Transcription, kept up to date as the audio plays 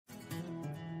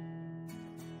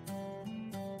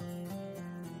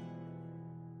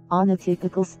On a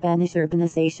typical Spanish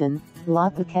urbanization, La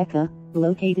Pacheca,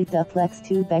 located duplex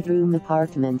 2-bedroom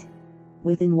apartment.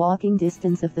 Within walking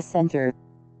distance of the center.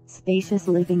 Spacious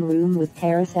living room with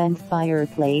terrace and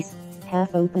fireplace,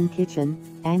 half-open kitchen,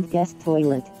 and guest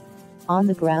toilet. On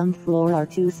the ground floor are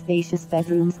 2 spacious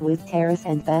bedrooms with terrace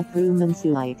and bathroom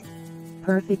ensuite.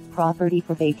 Perfect property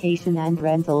for vacation and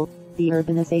rental. The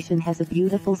urbanization has a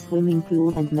beautiful swimming pool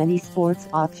and many sports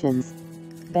options.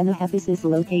 Benahavis is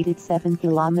located 7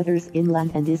 kilometers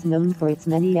inland and is known for its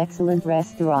many excellent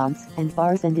restaurants and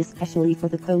bars and especially for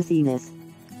the cosiness.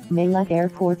 Malad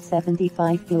Airport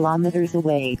 75 kilometers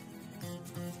away.